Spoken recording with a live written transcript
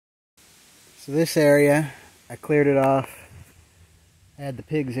So this area, I cleared it off. I had the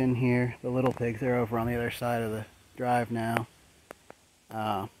pigs in here, the little pigs. They're over on the other side of the drive now.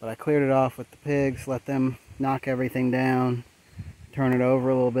 But I cleared it off with the pigs, let them knock everything down, turn it over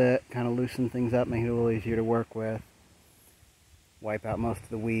a little bit, kind of loosen things up, make it a little easier to work with. Wipe out most of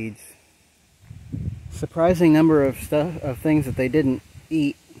the weeds. Surprising number of things that they didn't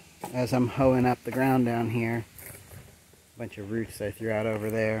eat as I'm hoeing up the ground down here. A bunch of roots I threw out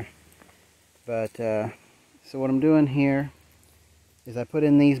over there. But, so what I'm doing here is I put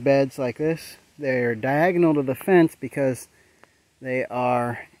in these beds like this. They're diagonal to the fence because they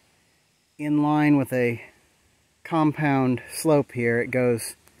are in line with a compound slope here. It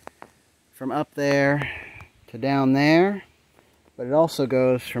goes from up there to down there, but it also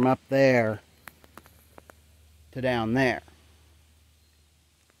goes from up there to down there.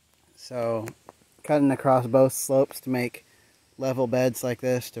 So cutting across both slopes to make level beds like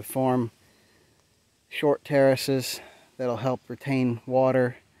this to form short terraces that'll help retain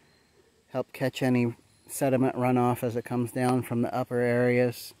water, help catch any sediment runoff as it comes down from the upper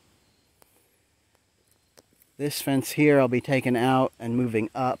areas. This fence here I'll be taking out and moving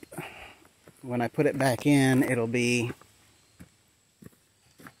up. When I put it back in, it'll be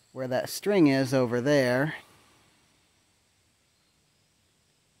where that string is over there.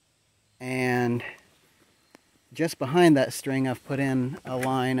 And just behind that string I've put in a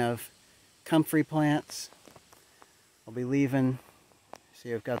line of comfrey plants. I'll be leaving,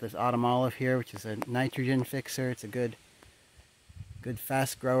 see I've got this autumn olive here, which is a nitrogen fixer. It's a good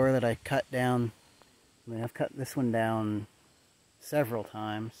fast grower that I cut down. I mean, I've cut this one down several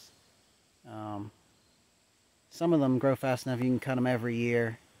times. Some of them grow fast enough you can cut them every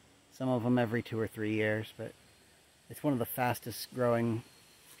year. Some of them every 2 or 3 years, but it's one of the fastest growing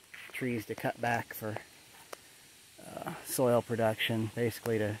trees to cut back for soil production,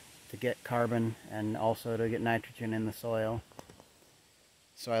 basically to get carbon and also to get nitrogen in the soil.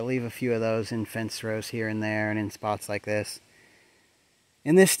 So I leave a few of those in fence rows here and there and in spots like this.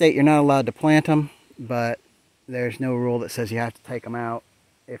 In this state you're not allowed to plant them, but there's no rule that says you have to take them out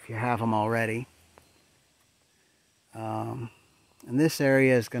if you have them already. And this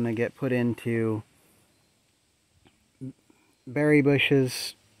area is going to get put into berry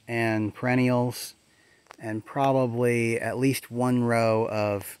bushes and perennials and probably at least one row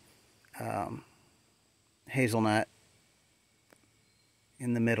of hazelnut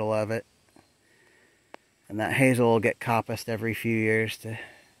in the middle of it. And that hazel will get coppiced every few years to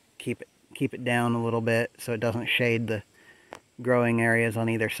keep it down a little bit so it doesn't shade the growing areas on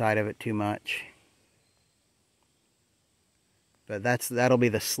either side of it too much. But that'll be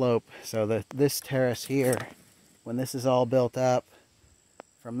the slope. So this terrace here, when this is all built up,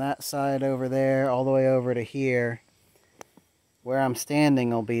 from that side over there all the way over to here, where I'm standing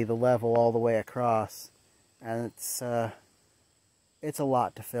will be the level all the way across. And it's a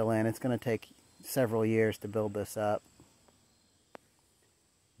lot to fill in. It's going to take several years to build this up.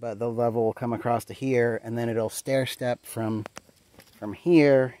 But the level will come across to here, and then it'll stair step from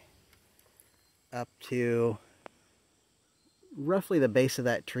here up to roughly the base of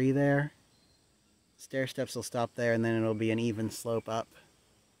that tree there. Stair steps will stop there, and then it'll be an even slope up.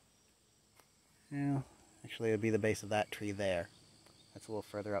 Well, actually it'll be the base of that tree there. That's a little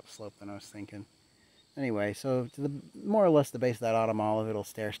further up slope than I was thinking. Anyway, so to the more or less the base of that autumn olive, it'll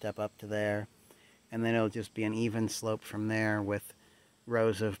stair step up to there, and then it'll just be an even slope from there with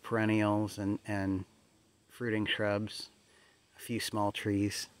rows of perennials and fruiting shrubs, a few small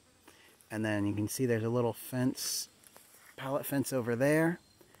trees. And then you can see there's a little fence, pallet fence over there,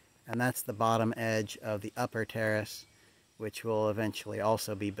 and that's the bottom edge of the upper terrace, which will eventually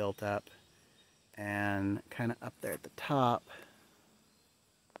also be built up. And kind of up there at the top,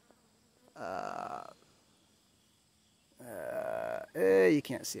 you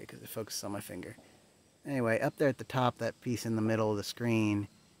can't see it because it focuses on my finger. Anyway, up there at the top, that piece in the middle of the screen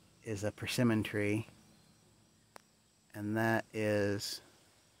is a persimmon tree. And that is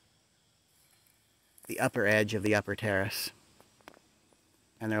the upper edge of the upper terrace.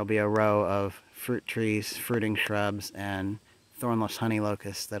 And there will be a row of fruit trees, fruiting shrubs, and thornless honey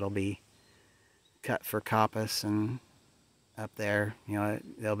locusts that'll be cut for coppice, and up there, you know,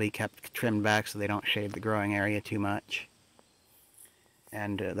 they'll be kept trimmed back so they don't shade the growing area too much.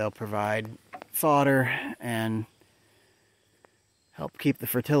 And they'll provide fodder and help keep the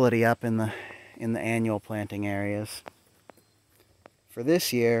fertility up in the annual planting areas. For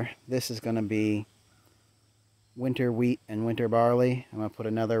this year, this is going to be winter wheat and winter barley. I'm going to put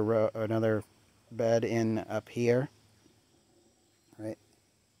another bed in up here,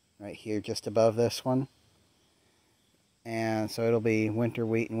 right here just above this one. And so it'll be winter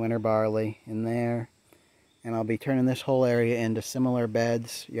wheat and winter barley in there. And I'll be turning this whole area into similar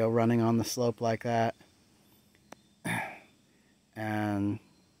beds, running on the slope like that. And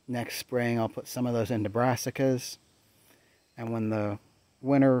next spring I'll put some of those into brassicas. And when the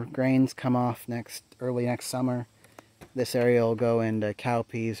winter grains come off early next summer, this area will go into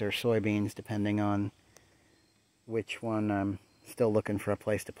cowpeas or soybeans, depending on which one I'm still looking for a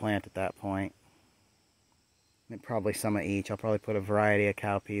place to plant at that point. And probably some of each. I'll probably put a variety of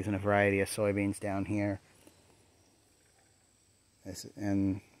cowpeas and a variety of soybeans down here.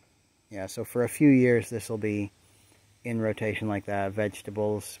 And yeah, so for a few years this will be in rotation like that.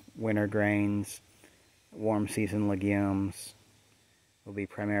 Vegetables, winter grains, warm season legumes will be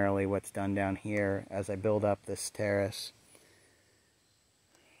primarily what's done down here as I build up this terrace.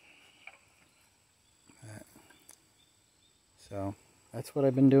 So that's what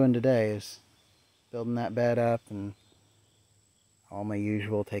I've been doing today, is building that bed up and all my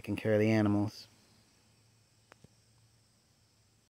usual taking care of the animals.